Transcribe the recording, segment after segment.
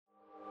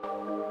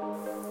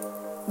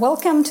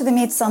Welcome to the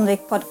Meet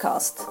Sandvik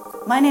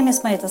podcast. My name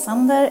is Marita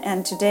Sander,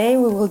 and today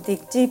we will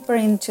dig deeper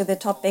into the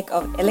topic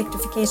of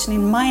electrification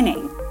in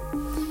mining.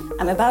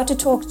 I'm about to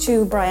talk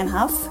to Brian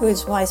Huff, who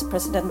is Vice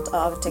President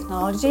of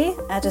Technology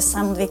at a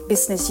Sandvik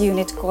business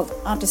unit called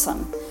Artisan,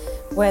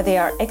 where they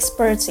are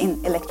experts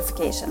in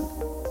electrification.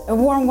 A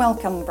warm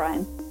welcome,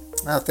 Brian.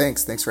 Oh,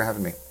 thanks. Thanks for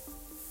having me.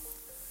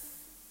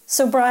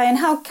 So, Brian,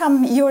 how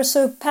come you're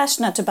so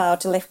passionate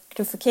about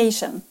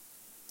electrification?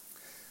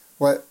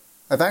 Well,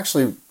 I've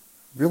actually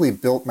really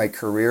built my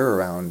career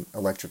around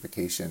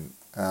electrification.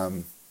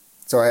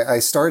 So I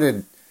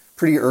started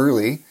pretty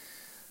early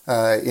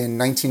in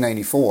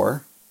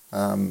 1994.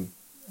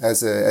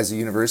 As a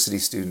university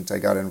student, I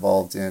got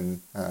involved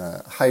in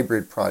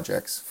hybrid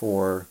projects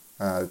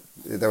that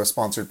was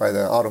sponsored by the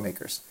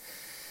automakers.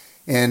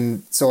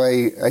 And so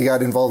I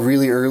got involved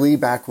really early,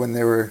 back when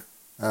there were,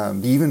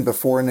 even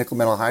before nickel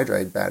metal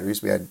hydride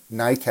batteries, we had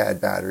NiCad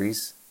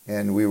batteries,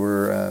 and we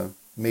were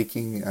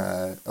making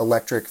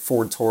electric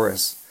Ford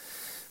Taurus.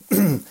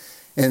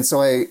 And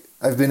so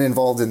I've been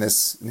involved in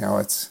this now.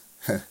 It's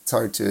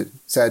sad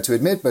to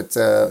admit, but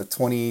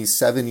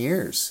 27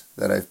 years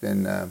that I've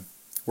been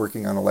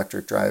working on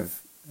electric drive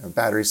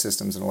battery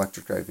systems and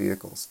electric drive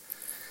vehicles.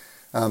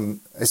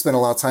 I spent a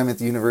lot of time at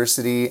the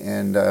university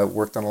and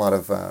worked on a lot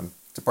of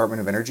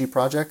Department of Energy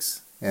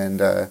projects,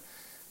 and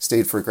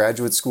stayed for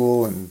graduate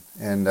school, and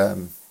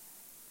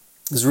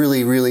it was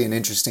really an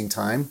interesting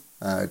time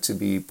to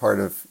be part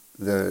of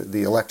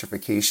the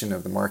electrification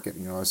of the market.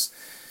 You know, I was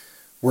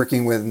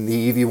working when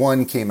the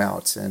EV1 came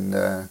out,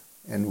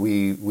 and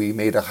we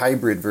made a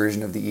hybrid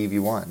version of the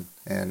EV1,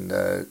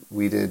 and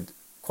we did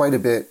quite a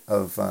bit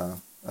of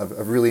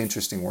really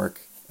interesting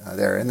work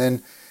there, and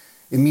then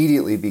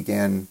immediately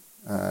began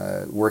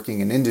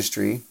working in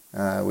industry.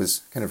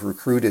 Was kind of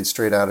recruited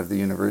straight out of the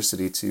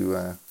university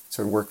to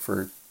work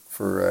for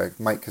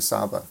Mike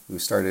Casaba, who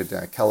started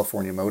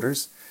California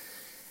Motors,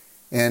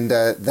 and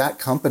that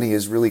company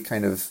is really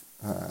kind of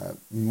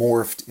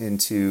morphed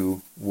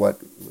into what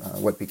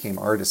became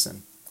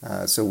Artisan.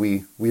 So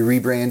we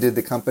rebranded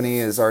the company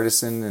as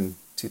Artisan in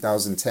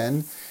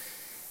 2010,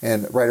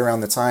 and right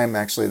around the time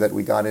actually that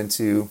we got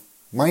into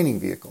mining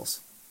vehicles.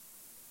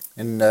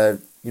 And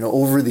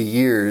over the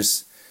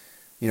years,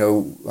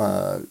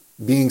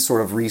 being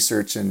sort of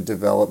research and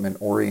development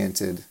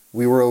oriented,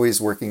 we were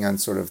always working on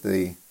sort of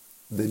the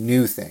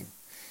new thing.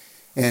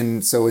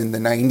 And so in the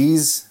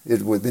 90s,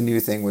 the new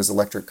thing was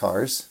electric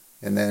cars,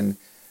 and then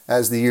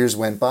as the years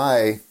went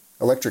by,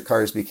 electric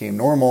cars became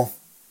normal,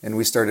 and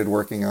we started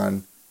working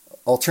on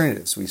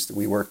alternatives.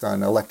 We worked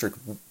on electric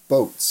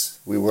boats.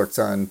 We worked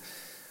on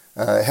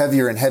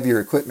heavier and heavier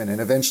equipment,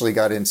 and eventually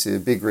got into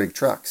big rig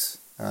trucks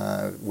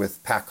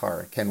with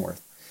PACCAR,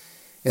 Kenworth.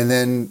 And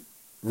then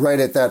right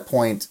at that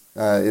point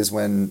is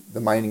when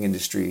the mining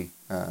industry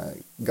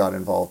got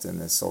involved in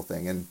this whole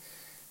thing. And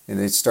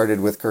it started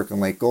with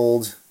Kirkland Lake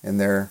Gold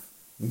and their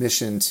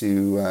mission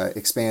to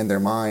expand their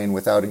mine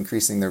without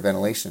increasing their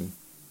ventilation.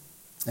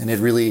 And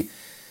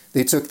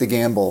they took the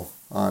gamble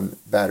on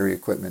battery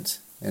equipment,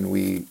 and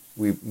we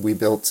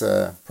built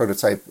a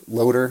prototype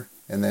loader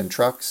and then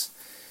trucks,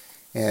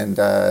 and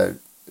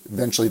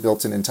eventually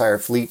built an entire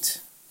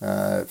fleet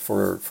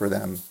for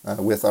them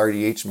with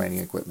RDH mining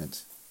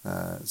equipment.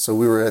 So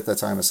we were at the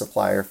time a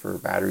supplier for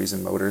batteries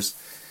and motors,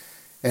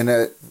 and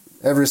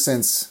ever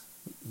since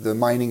the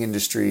mining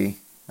industry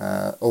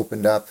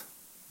opened up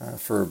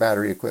for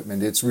battery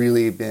equipment, it's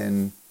really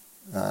been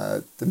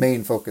the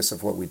main focus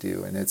of what we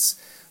do, and it's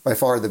by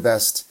far the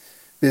best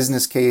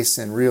business case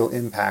and real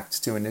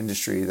impact to an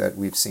industry that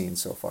we've seen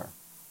so far.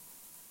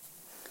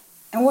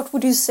 And what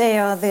would you say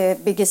are the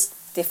biggest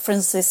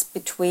differences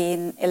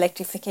between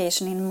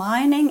electrification in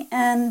mining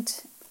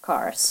and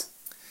cars?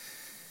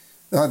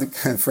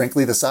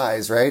 Frankly, the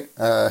size, right?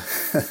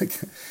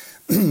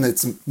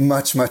 It's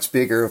much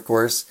bigger, of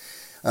course.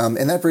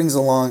 And that brings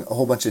along a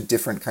whole bunch of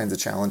different kinds of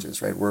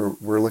challenges, right?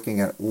 We're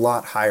looking at a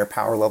lot higher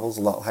power levels,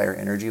 a lot higher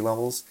energy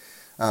levels,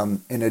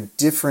 and a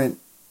different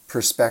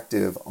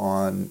perspective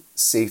on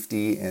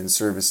safety and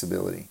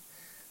serviceability.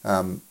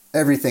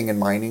 Everything in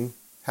mining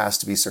has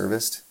to be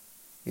serviced,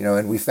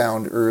 and we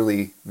found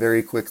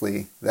very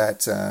quickly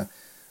that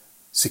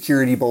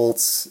security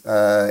bolts,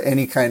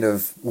 any kind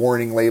of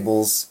warning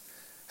labels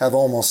have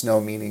almost no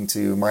meaning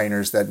to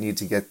miners that need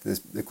to get this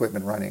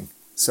equipment running.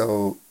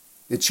 So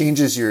it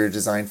changes your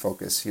design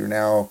focus. You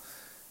now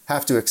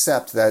have to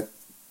accept that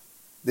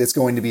it's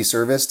going to be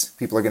serviced,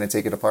 people are going to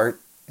take it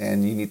apart,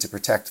 and you need to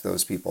protect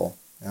those people.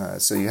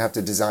 So you have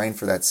to design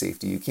for that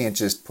safety. You can't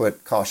just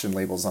put caution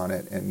labels on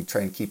it and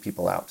try and keep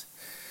people out.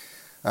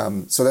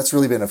 So that's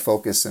really been a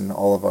focus in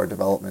all of our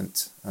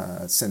development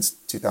since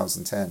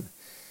 2010.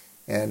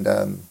 And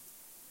a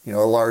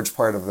large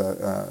part of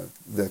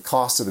the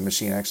cost of the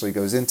machine actually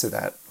goes into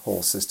that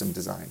whole system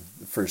design,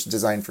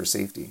 design for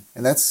safety.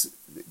 And that's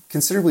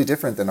considerably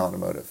different than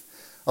automotive.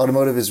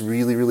 Automotive is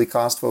really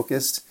cost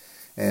focused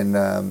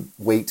and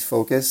weight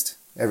focused.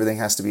 Everything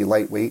has to be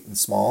lightweight and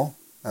small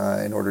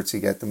in order to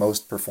get the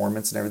most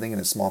performance and everything in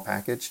a small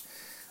package.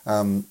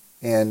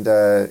 And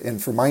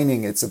for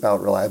mining, it's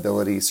about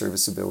reliability,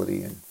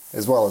 serviceability, and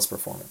as well as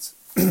performance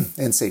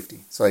and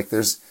safety. So like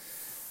there's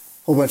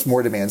a whole bunch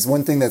more demands.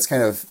 One thing that's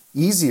kind of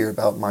easier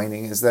about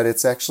mining is that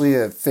it's actually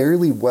a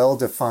fairly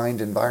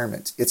well-defined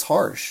environment. It's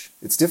harsh,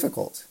 it's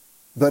difficult,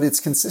 but it's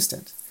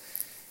consistent.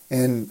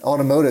 And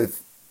automotive,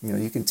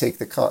 you can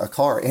take a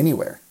car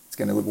anywhere. It's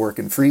going to work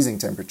in freezing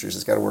temperatures.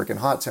 It's got to work in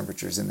hot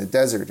temperatures, in the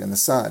desert, in the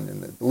sun,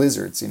 in the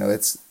blizzards.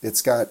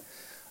 It's got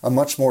a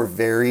much more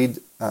varied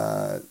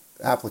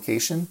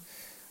application,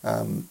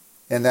 and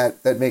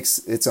that makes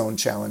its own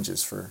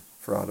challenges for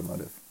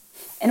automotive.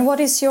 And what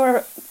is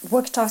your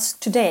work task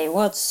today?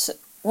 What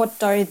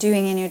are you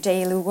doing in your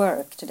daily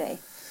work today?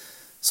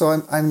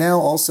 So I'm now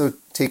also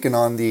taken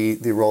on the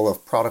role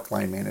of product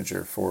line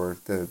manager for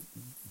the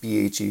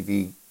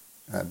BHEV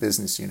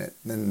business unit,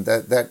 and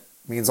that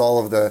means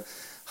all of the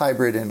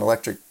hybrid and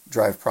electric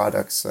drive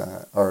products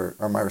are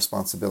my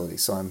responsibility.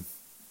 So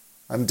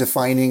I'm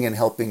defining and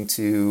helping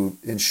to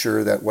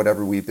ensure that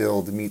whatever we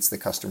build meets the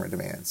customer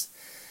demands,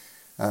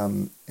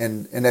 and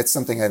that's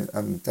something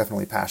I'm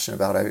definitely passionate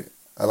about.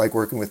 I like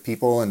working with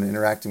people and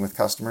interacting with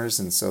customers,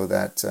 and so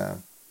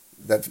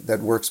that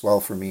works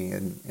well for me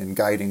in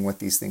guiding what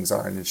these things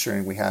are and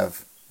ensuring we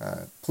have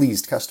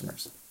pleased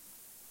customers.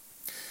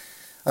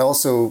 I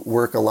also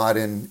work a lot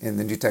in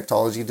the new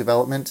technology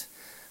development.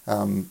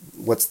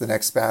 What's the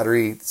next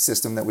battery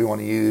system that we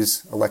want to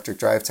use, electric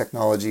drive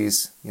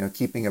technologies,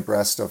 keeping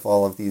abreast of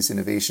all of these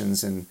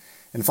innovations and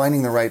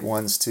finding the right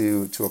ones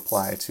to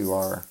apply to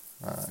our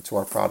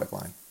product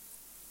line.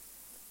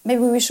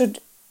 Maybe we should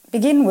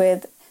begin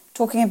with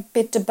talking a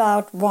bit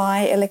about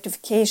why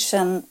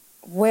electrification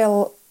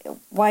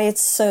why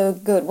it's so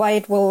good, why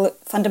it will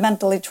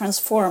fundamentally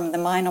transform the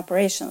mine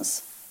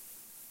operations.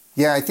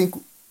 Yeah, I think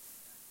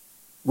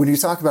when you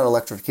talk about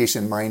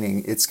electrification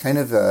mining, it's kind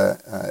of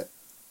the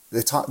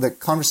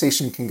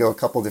conversation can go a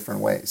couple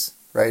different ways,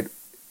 right?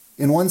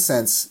 In one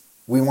sense,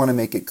 we want to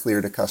make it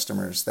clear to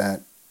customers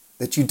that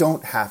you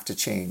don't have to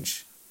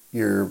change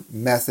your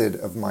method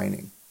of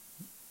mining.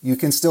 You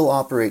can still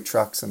operate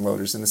trucks and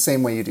loaders in the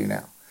same way you do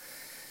now.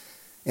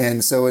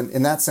 And so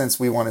in that sense,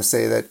 we want to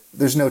say that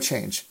there's no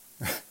change,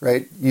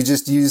 right? You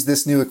just use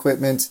this new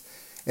equipment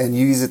and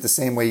you use it the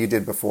same way you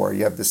did before.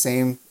 You have the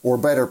same or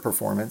better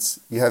performance.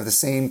 You have the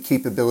same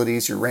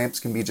capabilities. Your ramps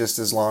can be just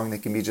as long. They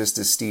can be just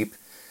as steep.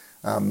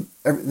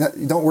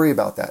 Don't worry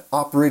about that.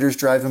 Operators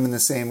drive them in the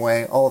same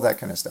way, all of that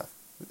kind of stuff.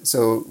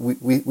 So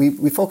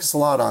we focus a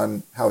lot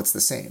on how it's the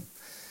same.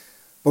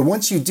 But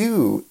once you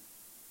do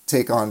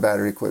take on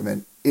battery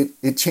equipment,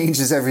 it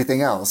changes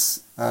everything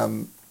else,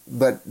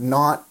 but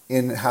not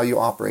in how you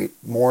operate,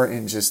 more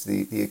in just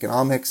the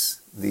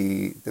economics,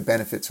 the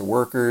benefit to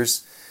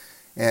workers,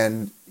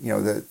 and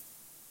the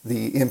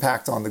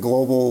impact on the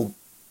global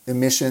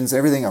emissions,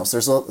 everything else.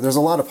 There's a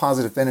lot of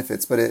positive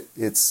benefits, but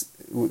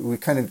we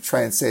kind of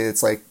try and say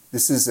it's like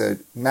this is a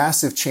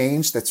massive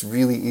change that's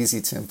really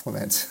easy to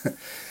implement,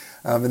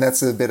 and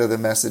that's a bit of the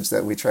message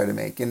that we try to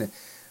make. And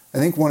I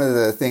think one of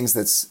the things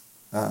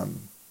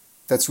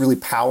that's really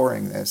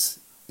powering this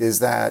is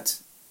that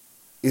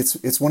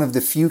it's one of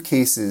the few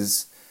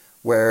cases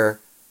where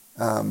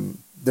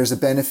there's a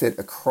benefit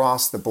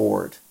across the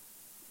board.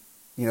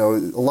 A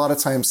lot of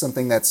times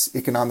something that's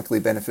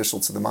economically beneficial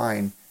to the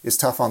mine is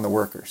tough on the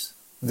workers.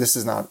 This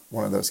is not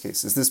one of those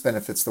cases. This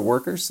benefits the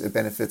workers. It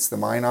benefits the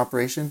mine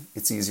operation.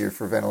 It's easier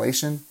for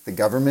ventilation. The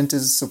government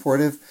is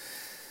supportive.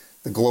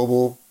 The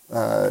global,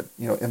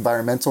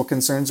 environmental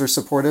concerns are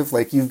supportive.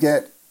 Like you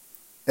get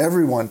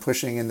everyone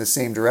pushing in the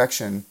same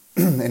direction,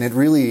 and it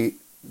really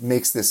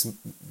makes this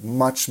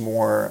much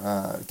more,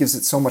 gives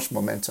it so much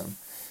momentum.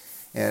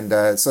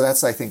 And so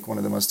that's, I think, one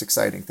of the most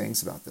exciting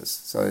things about this.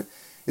 So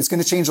it's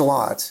going to change a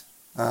lot.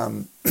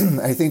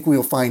 I think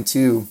we'll find,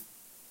 too,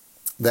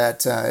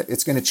 that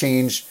it's going to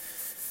change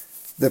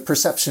the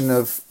perception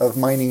of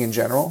mining in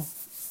general.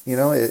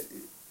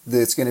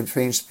 It's going to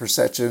change the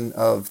perception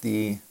of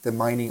the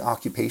mining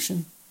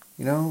occupation.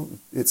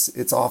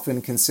 It's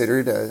often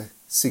considered a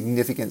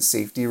significant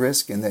safety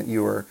risk, in that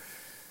you're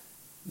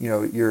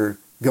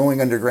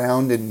going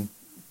underground and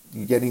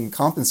you're getting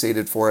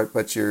compensated for it,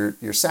 but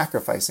you're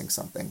sacrificing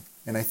something.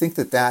 And I think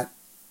that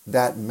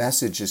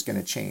message is going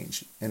to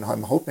change, and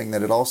I'm hoping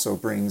that it also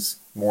brings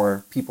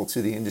more people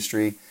to the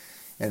industry,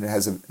 and it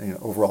has an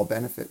overall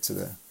benefit to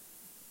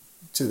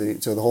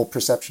the whole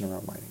perception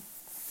around mining.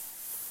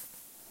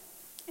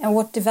 And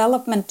what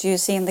development do you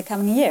see in the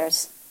coming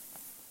years?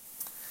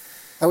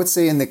 I would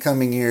say in the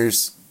coming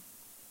years,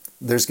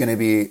 there's going to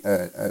be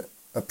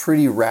a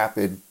pretty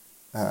rapid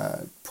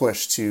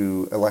push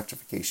to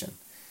electrification.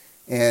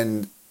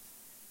 And,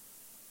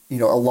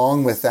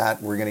 along with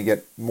that, we're going to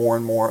get more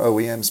and more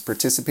OEMs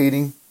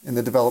participating in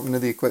the development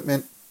of the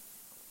equipment.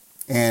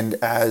 And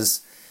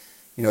as,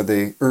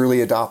 the early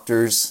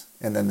adopters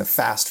and then the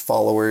fast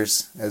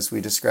followers, as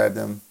we describe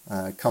them,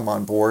 come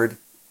on board,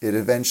 it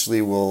eventually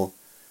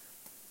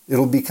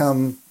it'll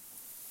become,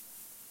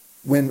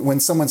 when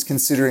someone's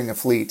considering a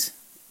fleet,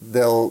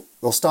 they'll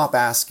stop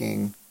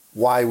asking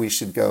why we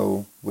should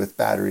go with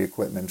battery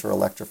equipment or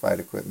electrified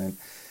equipment.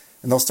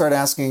 And they'll start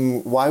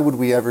asking, why would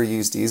we ever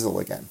use diesel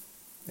again?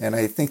 And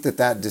I think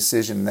that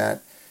decision,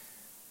 that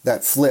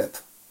flip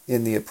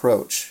in the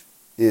approach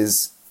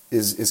is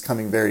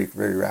coming very,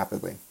 very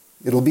rapidly.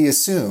 It'll be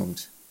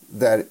assumed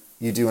that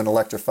you do an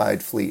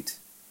electrified fleet.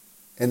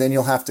 And then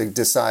you'll have to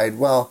decide,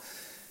 well,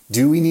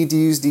 do we need to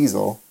use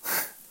diesel,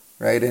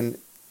 right?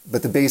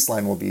 But the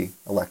baseline will be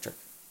electric.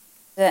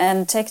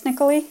 And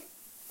technically,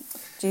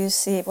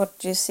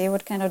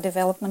 what kind of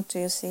development do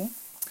you see?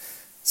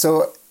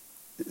 So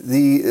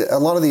a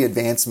lot of the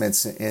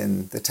advancements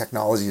in the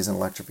technologies in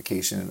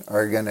electrification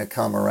are going to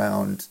come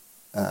around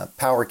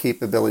power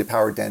capability,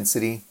 power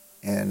density,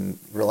 and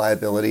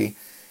reliability.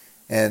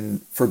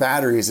 And for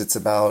batteries, it's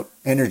about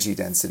energy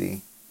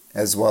density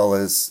as well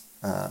as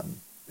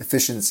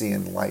efficiency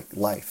and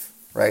life,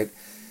 right?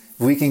 If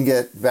we can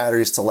get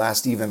batteries to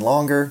last even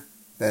longer,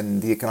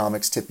 then the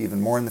economics tip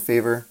even more in the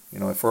favor.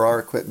 For our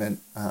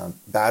equipment,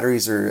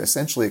 batteries are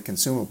essentially a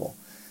consumable.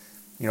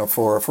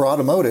 For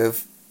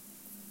automotive,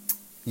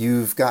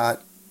 you've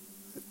got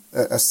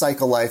a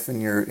cycle life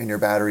in your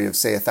battery of,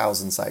 say,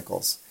 1,000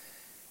 cycles.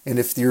 And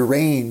if your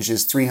range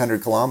is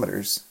 300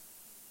 kilometers,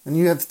 then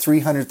you have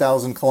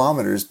 300,000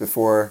 kilometers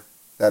before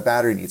that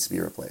battery needs to be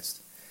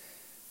replaced.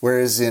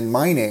 Whereas in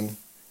mining,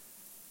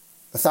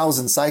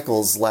 1,000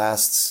 cycles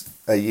lasts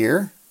a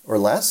year or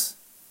less.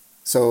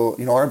 So,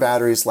 our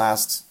batteries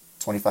last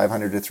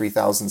 2,500 to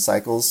 3,000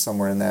 cycles,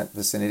 somewhere in that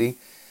vicinity.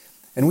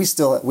 And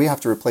we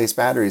have to replace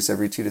batteries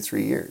every 2 to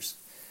 3 years.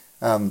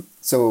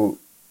 So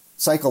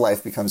cycle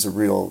life becomes a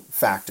real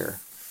factor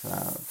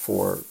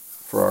for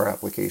our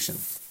application.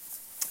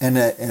 And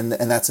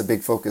that's a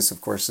big focus,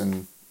 of course,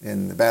 in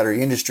the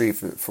battery industry,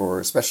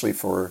 especially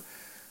for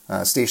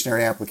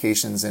stationary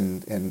applications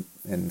and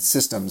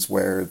systems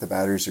where the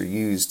batteries are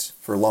used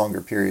for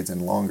longer periods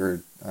and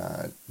longer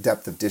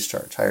depth of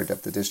discharge, higher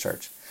depth of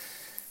discharge.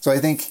 So I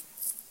think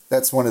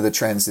that's one of the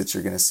trends that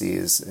you're going to see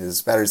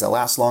is batteries that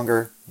last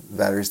longer,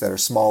 batteries that are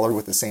smaller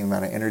with the same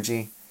amount of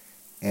energy,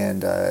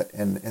 and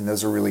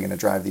those are really going to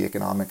drive the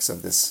economics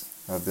of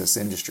this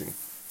industry.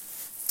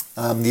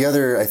 The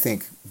other, I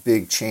think,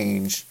 big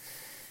change,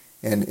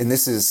 and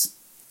this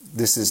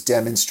is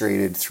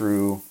demonstrated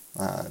through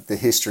the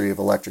history of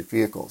electric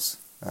vehicles.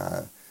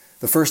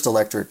 The first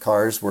electric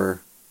cars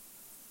were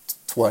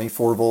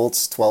 24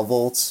 volts, 12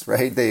 volts,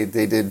 right? They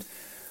did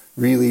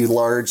really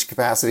large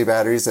capacity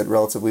batteries at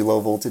relatively low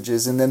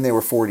voltages, and then they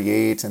were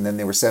 48, and then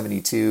they were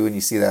 72, and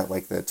you see that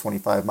like the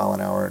 25 mile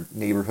an hour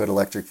neighborhood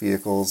electric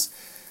vehicles.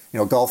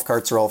 Golf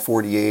carts are all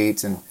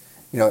 48, and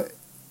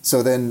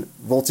so then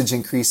voltage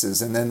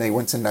increases, and then they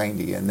went to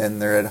 90, and then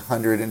they're at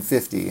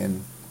 150,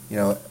 and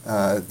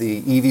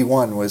the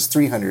EV1 was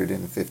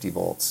 350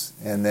 volts,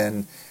 and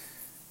then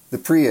the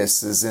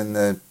Prius is in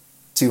the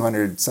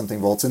 200 something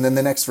volts, and then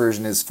the next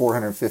version is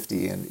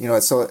 450, and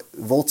so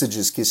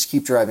voltages just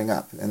keep driving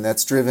up, and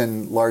that's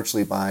driven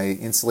largely by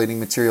insulating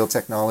material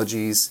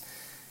technologies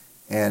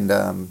and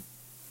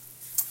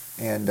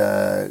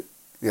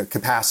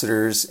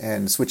capacitors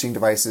and switching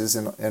devices,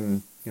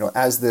 and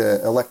as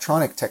the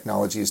electronic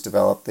technologies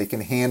develop, they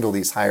can handle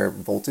these higher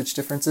voltage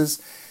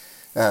differences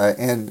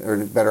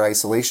or better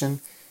isolation,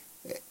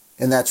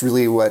 and that's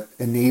really what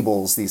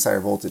enables these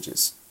higher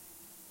voltages.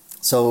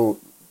 So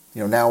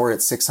now we're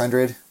at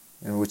 600,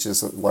 which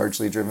is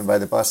largely driven by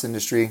the bus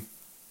industry.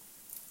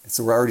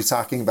 So we're already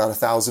talking about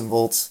 1,000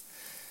 volts,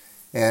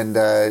 and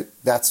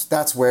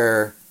that's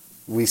where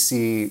we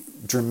see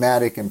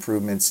dramatic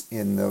improvements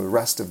in the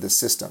rest of the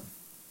system,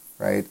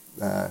 right?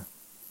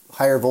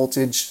 Higher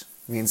voltage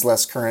means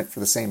less current for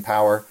the same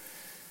power,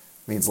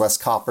 means less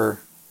copper,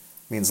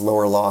 means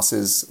lower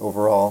losses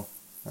overall,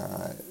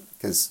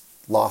 because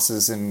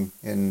losses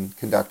in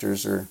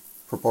conductors are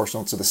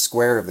proportional to the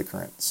square of the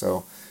current.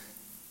 So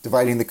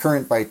dividing the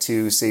current by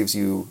 2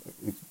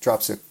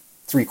 drops it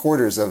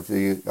 3/4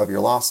 of your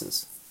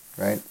losses,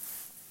 right?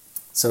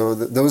 So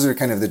those are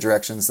kind of the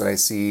directions that I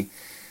see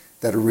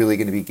that are really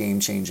going to be game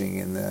changing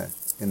in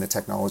the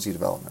technology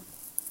development.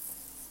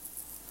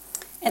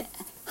 And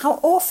how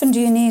often do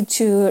you need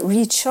to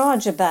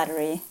recharge a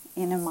battery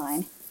in a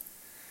mine?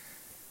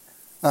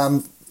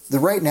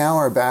 Right now,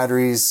 our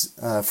batteries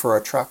for our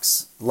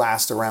trucks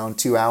last around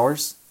 2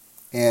 hours,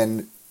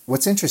 and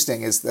what's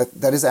interesting is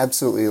that is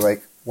absolutely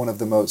like one of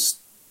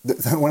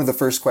the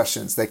first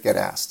questions that get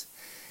asked.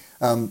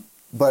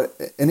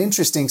 But an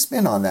interesting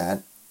spin on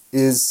that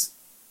is,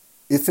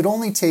 if it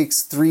only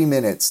takes 3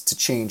 minutes to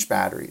change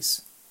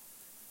batteries,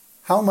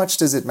 how much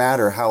does it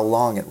matter how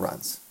long it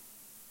runs?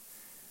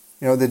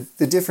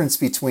 The difference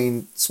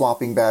between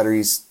swapping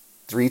batteries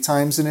 3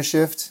 times in a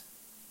shift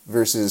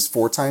versus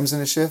 4 times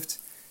in a shift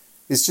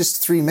is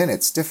just 3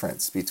 minutes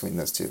difference between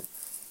those two.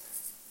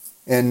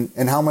 And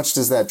how much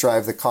does that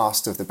drive the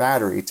cost of the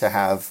battery to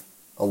have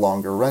a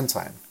longer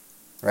runtime,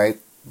 right?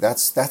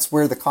 That's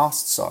where the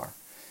costs are,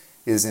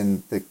 is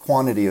in the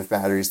quantity of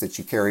batteries that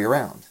you carry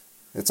around.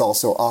 It's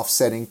also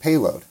offsetting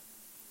payload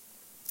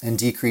and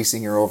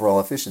decreasing your overall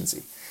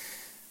efficiency.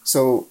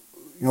 So,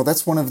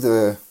 that's one of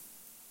the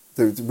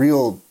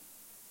real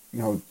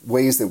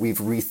ways that we've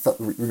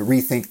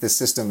rethink the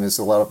system is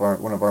one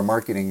of our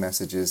marketing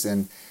messages,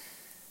 and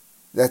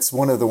that's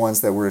one of the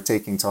ones that we're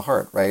taking to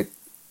heart, right?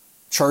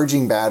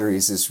 Charging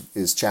batteries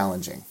is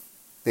challenging.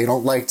 They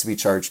don't like to be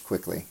charged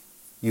quickly.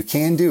 You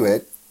can do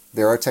it.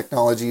 There are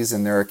technologies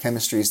and there are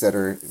chemistries that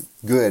are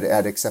good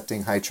at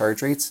accepting high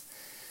charge rates.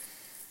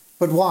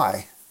 But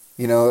why?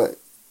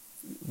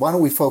 Why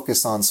don't we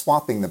focus on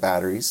swapping the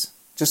batteries,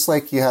 just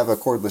like you have a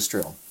cordless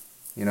drill?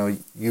 You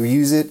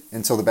use it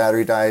until the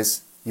battery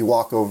dies, you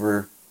walk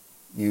over,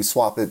 you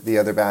swap it the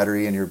other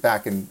battery, and you're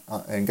back and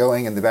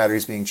going, and the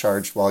battery's being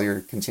charged while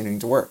you're continuing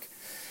to work.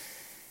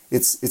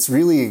 It's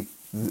really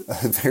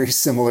a very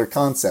similar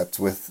concept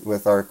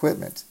with our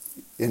equipment.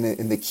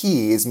 And the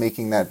key is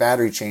making that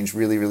battery change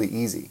really, really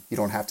easy. You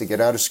don't have to get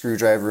out a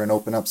screwdriver and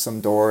open up some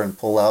door and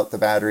pull out the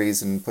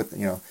batteries and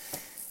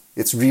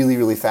it's really,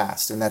 really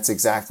fast. And that's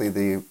exactly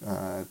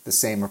the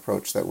same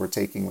approach that we're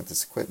taking with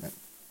this equipment.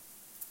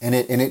 And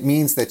it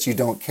means that you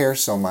don't care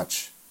so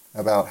much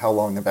about how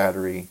long the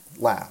battery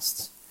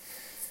lasts.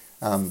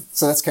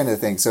 So that's kind of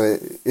the thing. So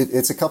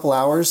it's a couple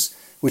hours,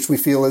 which we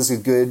feel is a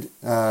good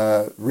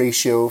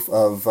ratio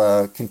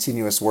of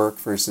continuous work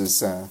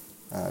versus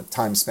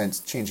time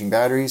spent changing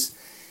batteries.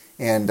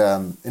 And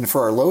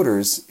for our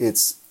loaders,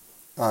 it's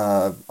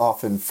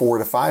often 4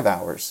 to 5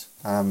 hours,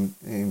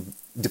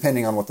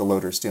 depending on what the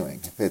loader is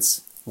doing. If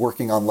it's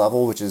working on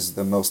level, which is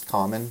the most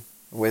common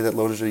way that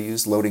loaders are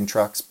used, loading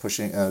trucks,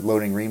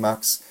 loading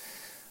remucks,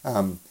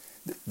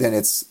 then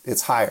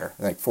it's higher,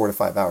 like 4 to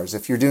 5 hours.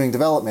 If you're doing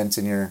development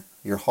and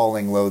you're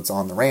hauling loads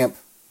on the ramp,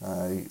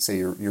 say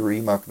your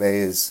remuck bay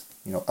is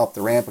up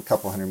the ramp a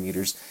couple hundred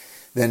meters,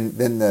 then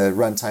the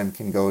runtime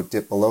can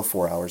dip below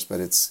 4 hours, but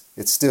it's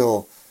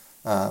still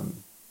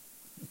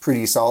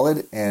pretty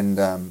solid.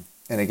 And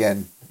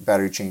again,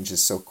 battery change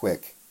is so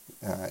quick,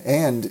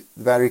 and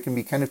the battery can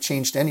be kind of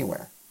changed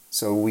anywhere.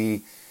 So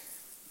we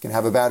can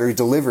have a battery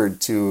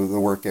delivered to the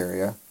work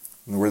area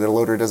where the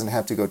loader doesn't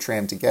have to go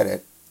tram to get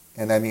it,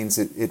 and that means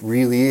it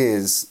really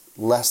is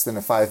less than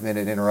a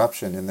 5-minute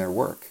interruption in their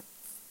work.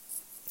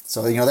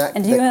 So that.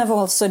 And you have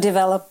also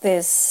developed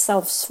this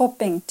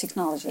self-swapping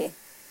technology.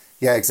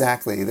 Yeah,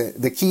 exactly.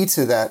 The key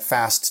to that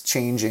fast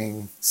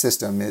changing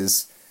system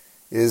is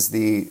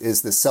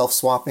the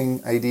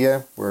self-swapping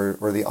idea,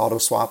 or the auto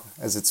swap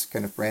as it's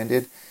kind of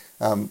branded,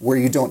 where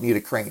you don't need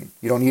a crane.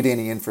 You don't need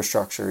any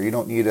infrastructure. You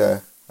don't need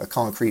a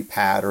concrete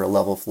pad or a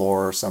level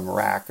floor or some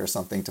rack or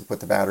something to put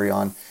the battery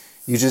on.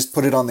 You just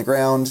put it on the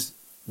ground,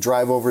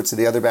 drive over to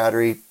the other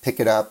battery, pick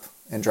it up,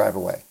 and drive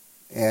away.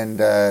 And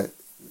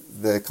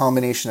the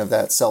combination of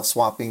that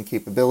self-swapping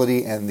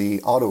capability and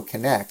the auto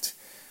connect,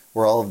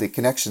 where all of the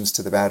connections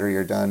to the battery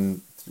are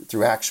done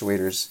through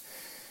actuators,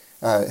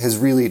 has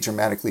really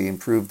dramatically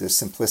improved the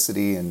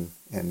simplicity and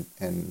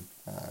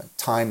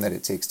time that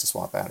it takes to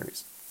swap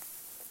batteries.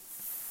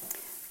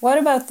 What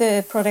about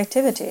the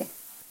productivity?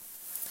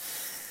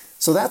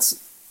 So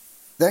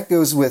that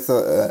goes with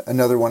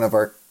another one of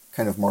our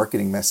kind of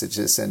marketing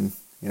messages, and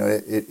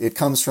it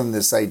comes from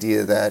this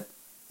idea that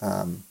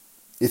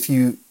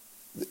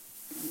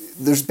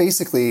there's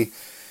basically,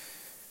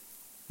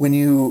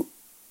 when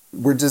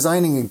we're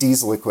designing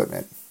diesel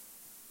equipment,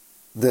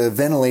 the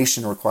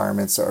ventilation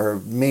requirements are a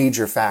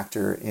major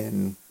factor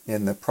in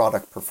the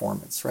product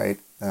performance, right?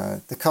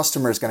 The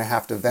customer is going to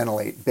have to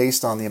ventilate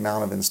based on the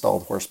amount of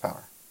installed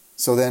horsepower.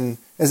 So then,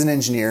 as an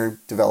engineer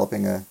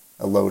developing a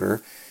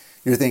loader,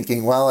 you're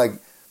thinking, well, I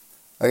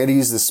got to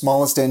use the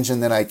smallest engine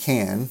that I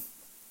can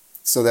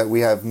so that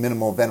we have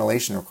minimal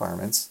ventilation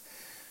requirements,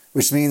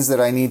 which means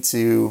that I need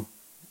to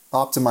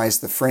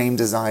optimize the frame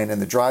design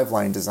and the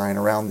driveline design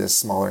around this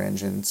smaller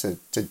engine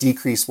to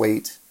decrease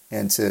weight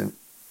and to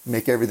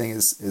make everything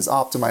as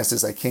optimized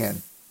as I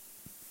can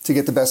to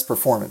get the best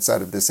performance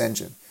out of this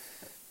engine.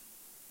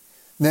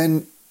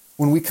 Then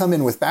when we come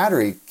in with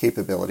battery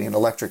capability and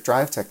electric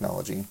drive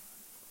technology,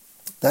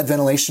 that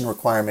ventilation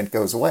requirement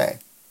goes away.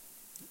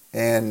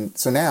 And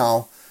so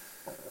now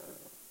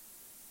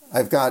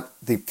I've got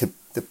the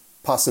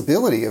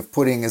possibility of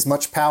putting as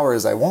much power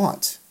as I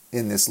want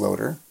in this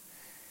loader.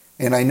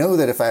 And I know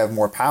that if I have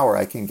more power,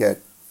 I can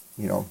get,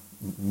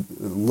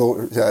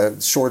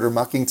 shorter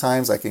mucking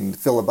times. I can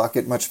fill a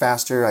bucket much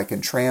faster. I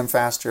can tram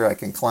faster. I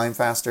can climb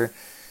faster.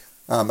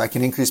 I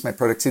can increase my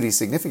productivity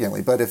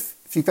significantly. But if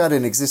you've got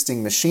an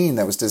existing machine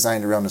that was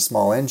designed around a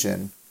small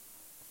engine,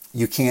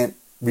 you can't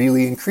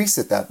really increase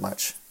it that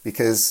much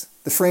because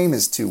the frame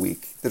is too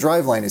weak. The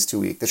driveline is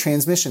too weak. The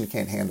transmission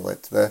can't handle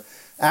it. The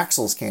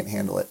axles can't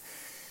handle it.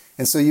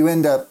 And so you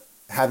end up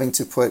having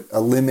to put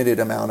a limited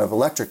amount of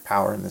electric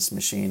power in this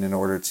machine in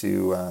order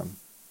to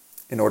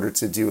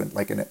do it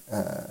like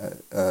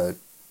a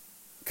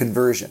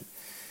conversion.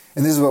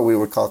 And this is what we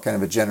would call kind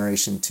of a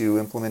Generation 2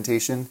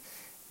 implementation.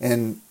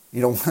 And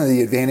one of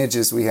the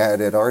advantages we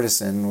had at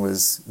Artisan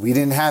was we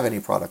didn't have any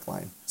product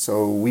line.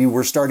 So we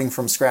were starting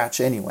from scratch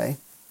anyway,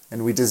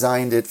 and we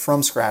designed it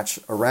from scratch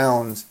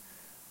around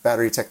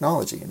battery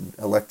technology and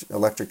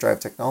electric drive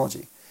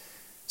technology.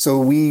 So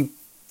we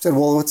said,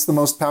 well, what's the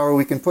most power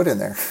we can put in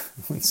there?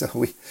 And so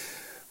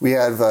We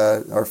have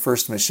our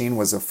first machine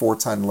was a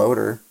 4-ton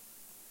loader,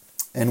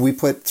 and we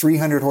put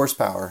 300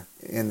 horsepower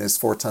in this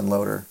 4-ton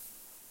loader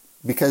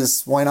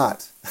because why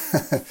not?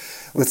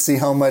 Let's see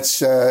how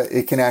much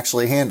it can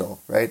actually handle,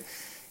 right?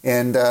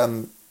 And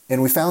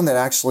we found that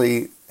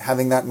actually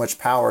having that much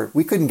power,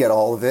 we couldn't get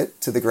all of it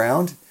to the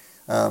ground,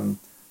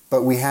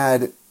 but we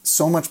had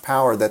so much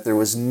power that there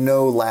was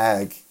no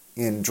lag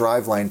in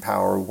driveline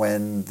power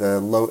when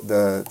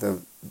the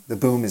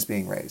boom is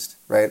being raised,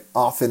 right?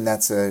 Often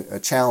that's a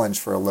challenge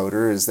for a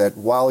loader, is that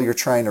while you're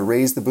trying to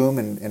raise the boom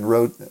and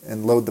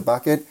load the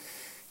bucket,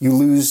 you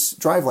lose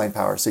driveline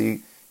power. So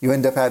you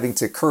end up having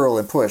to curl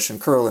and push and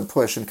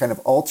kind of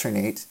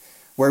alternate,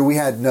 where we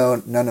had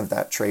none of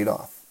that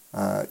trade-off.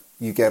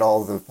 You get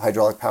all the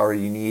hydraulic power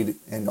you need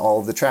and all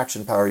of the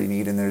traction power you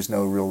need, and there's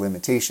no real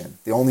limitation.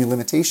 The only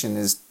limitation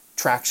is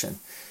traction.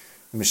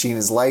 The machine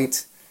is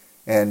light,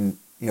 and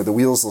the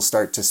wheels will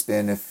start to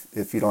spin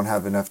if you don't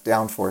have enough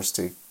downforce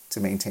to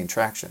maintain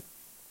traction.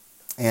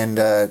 And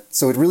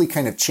so it really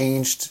kind of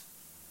changed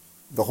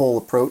the whole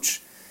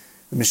approach.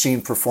 The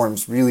machine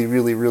performs really,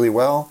 really, really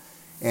well.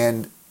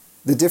 And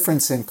the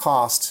difference in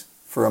cost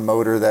for a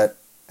motor that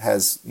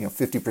has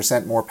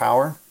 50% more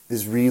power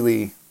is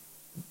really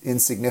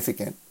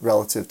insignificant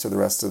relative to the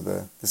rest of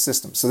the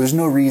system. So there's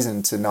no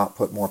reason to not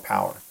put more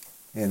power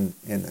in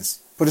this.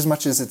 Put as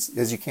much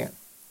as you can.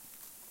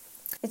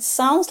 It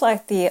sounds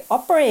like the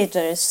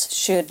operators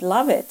should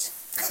love it.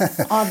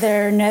 Are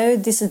there no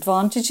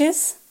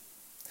disadvantages?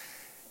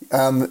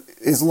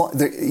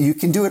 You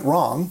can do it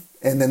wrong,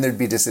 and then there'd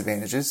be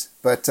disadvantages.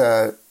 But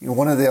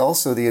one of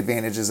the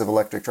advantages of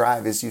electric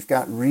drive is you've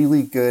got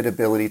really good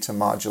ability to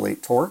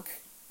modulate torque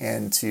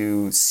and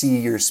to see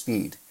your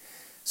speed.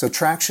 So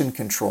traction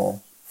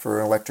control for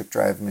an electric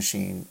drive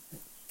machine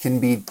can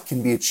be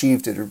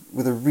achieved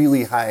with a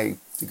really high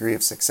degree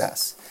of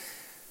success.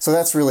 So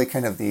that's really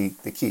kind of the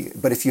key.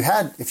 But if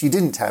you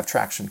didn't have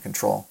traction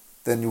control,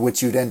 then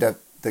what you'd end up,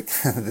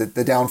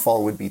 the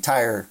downfall would be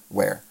tire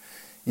wear.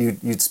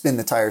 You'd spin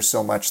the tires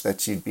so much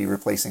that you'd be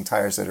replacing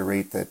tires at a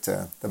rate that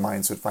the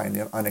mines would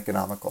find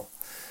uneconomical.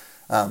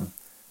 But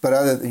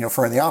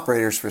from the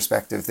operator's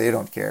perspective, they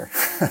don't care.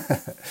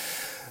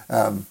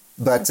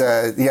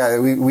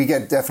 We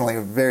get definitely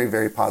a very,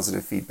 very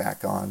positive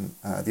feedback on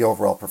the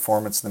overall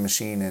performance of the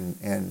machine,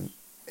 and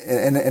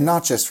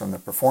not just from the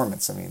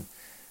performance. I mean,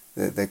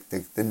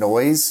 the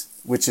noise,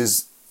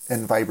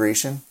 and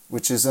vibration,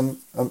 which is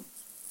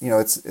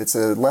it's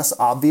a less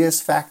obvious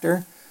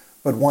factor,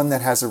 but one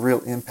that has a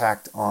real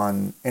impact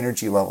on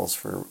energy levels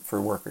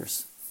for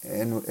workers.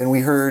 And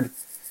we heard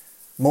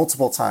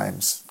multiple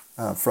times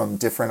from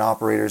different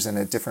operators and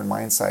at different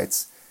mine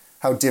sites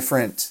how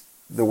different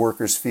the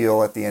workers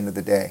feel at the end of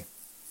the day.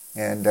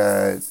 And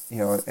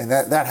and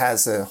that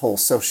has a whole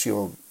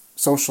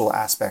social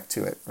aspect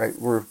to it, right?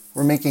 We're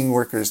making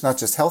workers not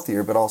just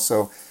healthier, but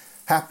also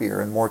happier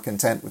and more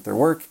content with their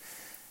work,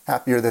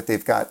 happier that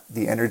they've got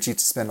the energy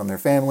to spend on their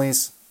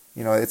families.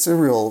 It's a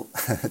real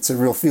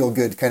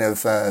feel-good kind of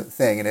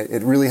thing, and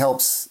it really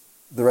helps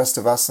the rest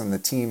of us and the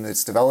team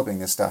that's developing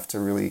this stuff to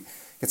really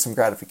get some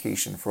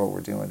gratification for what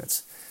we're doing.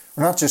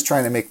 We're not just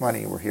trying to make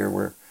money.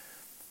 We're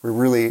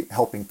really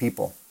helping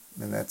people,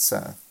 and that's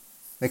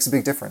makes a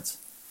big difference.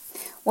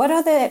 What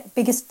are the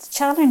biggest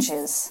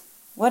challenges?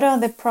 What are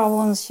the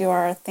problems you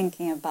are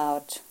thinking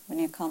about when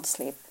you can't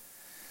sleep?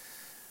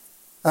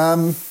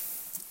 A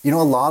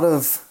lot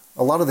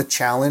of the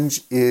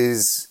challenge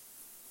is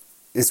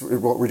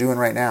what we're doing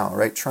right now,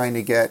 right? Trying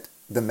to get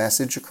the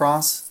message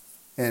across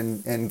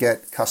and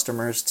get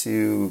customers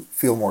to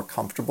feel more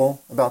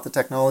comfortable about the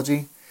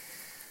technology.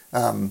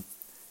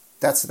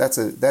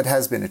 That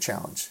has been a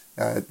challenge.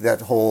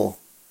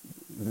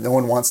 No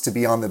one wants to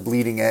be on the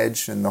bleeding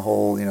edge, and the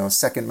whole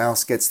second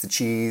mouse gets the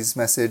cheese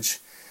message.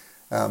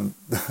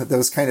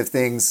 Those kind of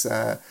things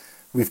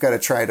we've got to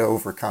try to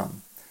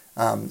overcome.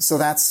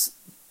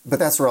 But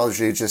that's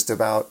largely just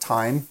about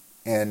time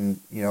and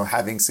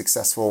having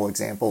successful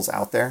examples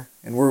out there,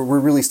 and we're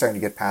really starting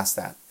to get past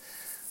that.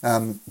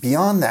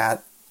 Beyond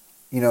that,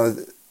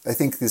 I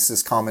think this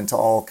is common to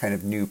all kind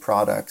of new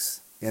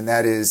products, and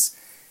that is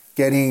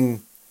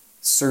getting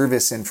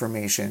service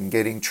information,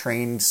 getting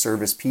trained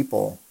service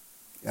people,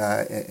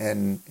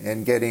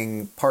 and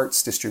getting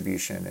parts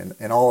distribution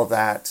and all of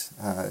that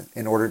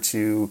in order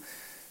to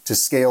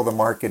scale the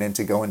market and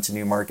to go into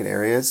new market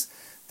areas.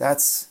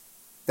 That's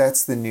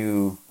the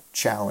new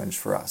challenge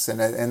for us, and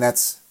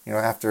that's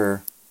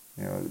after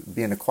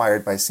being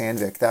acquired by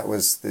Sandvik, that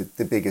was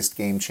the biggest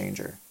game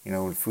changer.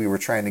 If we were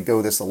trying to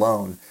go this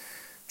alone,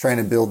 trying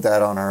to build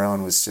that on our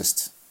own was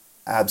just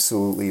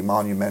absolutely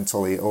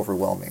monumentally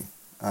overwhelming.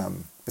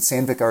 But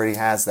Sandvik already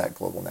has that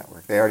global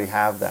network. They already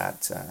have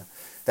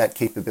that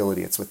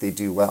capability. It's what they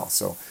do well.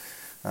 So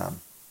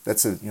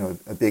that's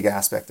a big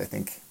aspect, I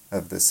think,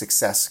 of the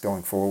success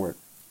going forward.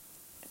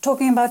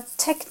 Talking about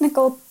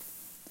technical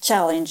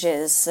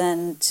challenges,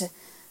 and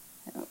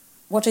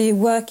what are you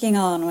working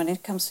on when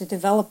it comes to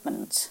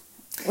development?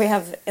 We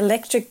have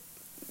electric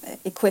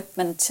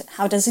equipment.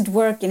 How does it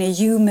work in a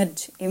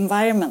humid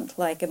environment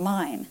like a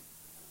mine?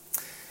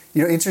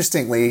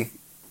 Interestingly,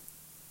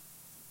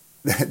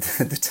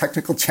 the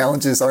technical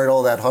challenges aren't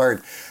all that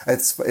hard. I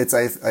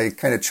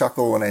kind of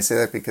chuckle when I say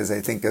that because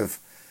I think of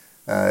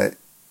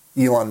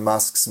Elon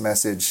Musk's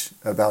message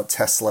about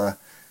Tesla,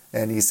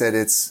 and he said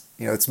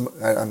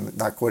I'm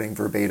not quoting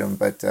verbatim,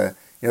 but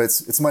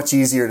it's much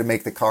easier to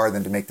make the car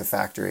than to make the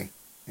factory,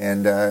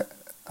 and I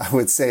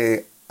would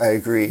say I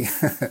agree.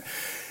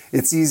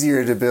 It's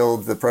easier to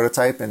build the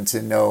prototype and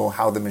to know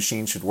how the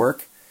machine should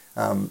work.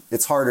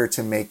 It's harder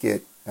to make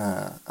it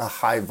a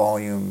high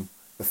volume,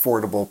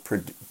 affordable,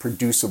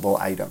 producible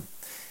item,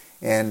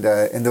 and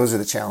those are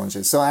the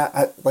challenges. So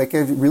I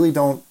really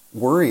don't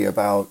worry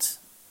about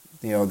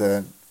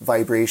the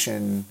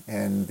vibration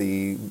and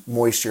the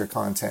moisture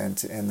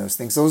content and those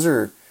things. Those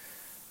are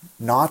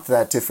not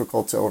that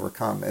difficult to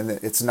overcome, and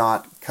it's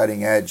not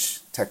cutting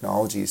edge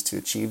technologies to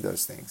achieve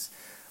those things.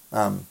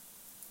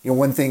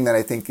 One thing that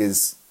I think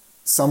is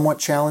somewhat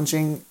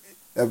challenging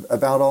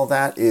about all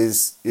that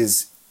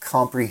is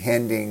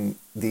comprehending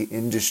the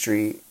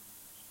industry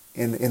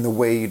in the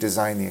way you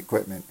design the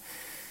equipment.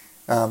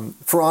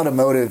 For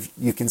automotive,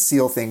 you can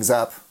seal things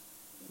up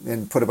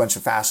and put a bunch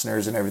of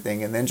fasteners and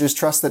everything, and then just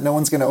trust that no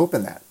one's going to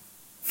open that,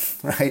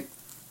 right?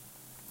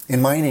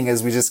 In mining,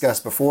 as we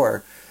discussed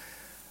before,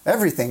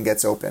 everything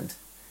gets opened,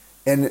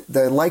 and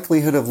the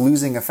likelihood of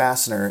losing a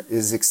fastener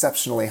is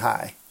exceptionally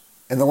high,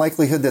 and the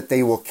likelihood that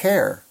they will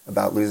care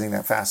about losing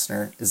that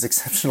fastener is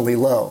exceptionally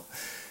low.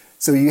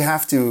 So you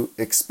have to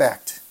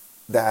expect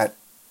that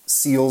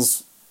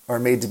seals are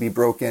made to be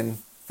broken,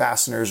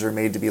 fasteners are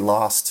made to be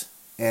lost,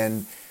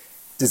 and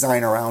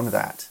design around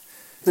that.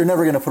 They're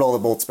never going to put all the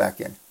bolts back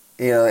in,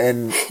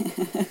 and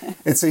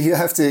so you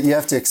have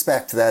to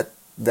expect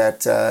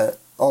that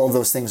all of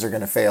those things are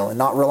going to fail and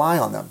not rely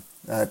on them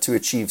to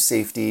achieve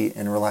safety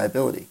and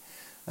reliability.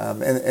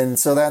 And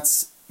so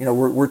that's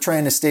we're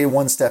trying to stay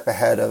one step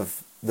ahead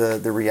of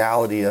the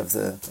reality of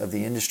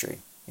the industry.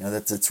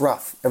 That it's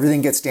rough.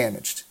 Everything gets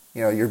damaged.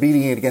 You're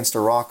beating it against a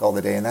rock all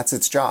the day, and that's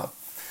its job.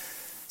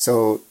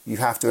 So you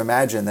have to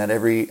imagine that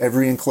every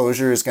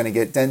enclosure is going to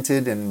get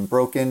dented and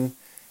broken,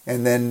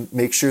 and then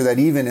make sure that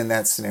even in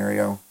that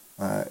scenario,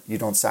 you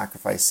don't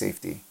sacrifice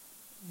safety.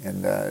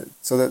 And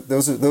so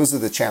those are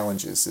the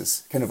challenges,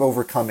 is kind of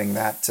overcoming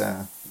that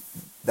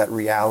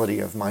reality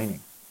of mining.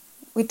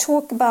 We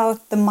talk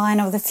about the mine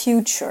of the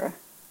future.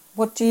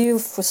 What do you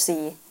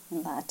foresee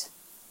in that?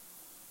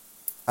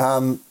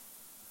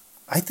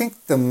 I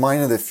think the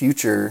mine of the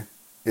future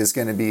is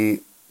going to be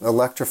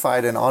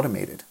electrified and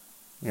automated.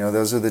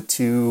 Those are the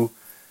two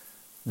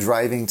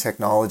driving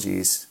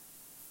technologies.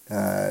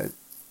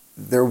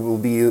 There will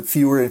be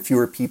fewer and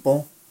fewer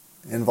people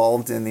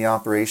involved in the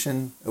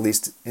operation, at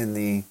least in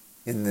the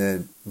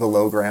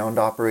below ground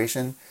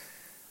operation.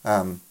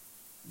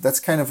 That's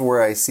kind of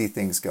where I see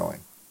things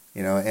going,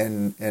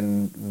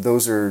 and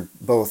those are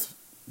both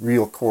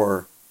real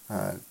core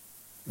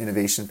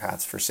innovation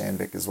paths for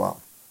Sandvik as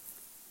well.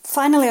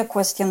 Finally, a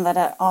question that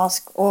I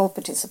ask all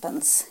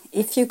participants.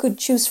 If you could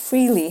choose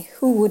freely,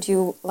 who would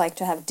you like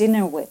to have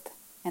dinner with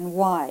and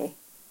why?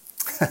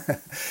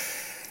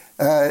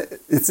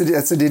 It's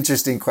an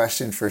interesting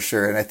question for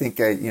sure. And I think,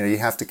 you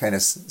have to kind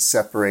of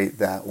separate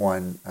that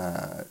one,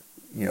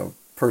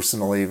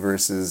 personally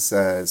versus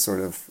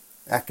sort of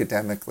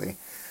academically.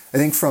 I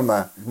think from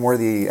more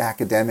the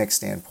academic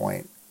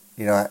standpoint,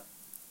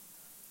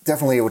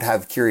 definitely it would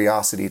have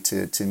curiosity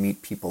to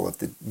meet people of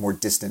the more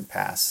distant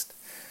past.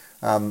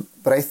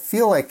 But I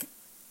feel like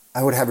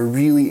I would have a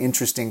really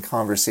interesting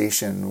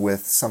conversation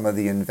with some of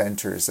the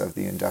inventors of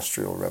the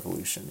Industrial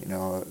Revolution,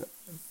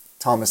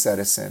 Thomas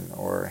Edison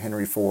or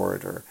Henry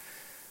Ford,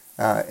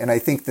 and I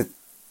think that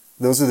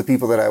those are the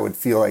people that I would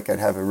feel like I'd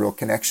have a real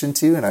connection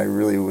to, and I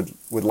really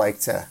would like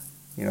to,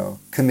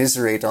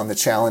 commiserate on the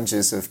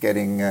challenges of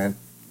getting,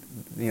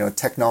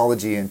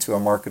 technology into a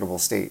marketable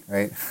state,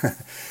 right?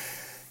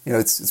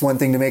 It's one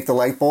thing to make the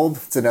light bulb;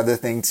 it's another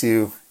thing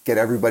to get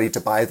everybody to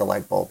buy the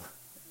light bulb.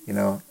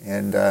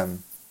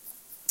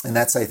 And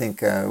that's, I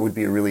think, would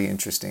be a really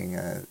interesting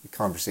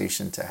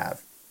conversation to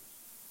have.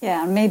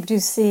 Yeah, and maybe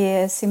to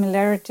see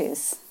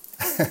similarities.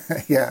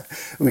 Yeah,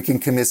 we can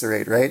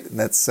commiserate, right? And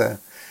that's, so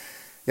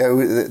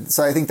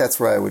I think that's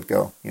where I would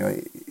go,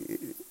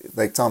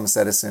 like Thomas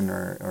Edison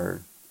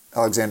or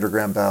Alexander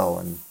Graham Bell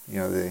and,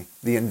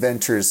 the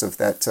inventors of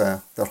that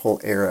whole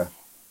era.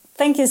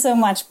 Thank you so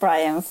much,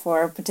 Brian,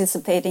 for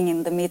participating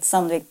in the Meet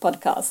Sandvik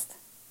podcast.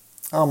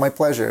 Oh, my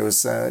pleasure. It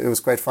was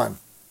quite fun.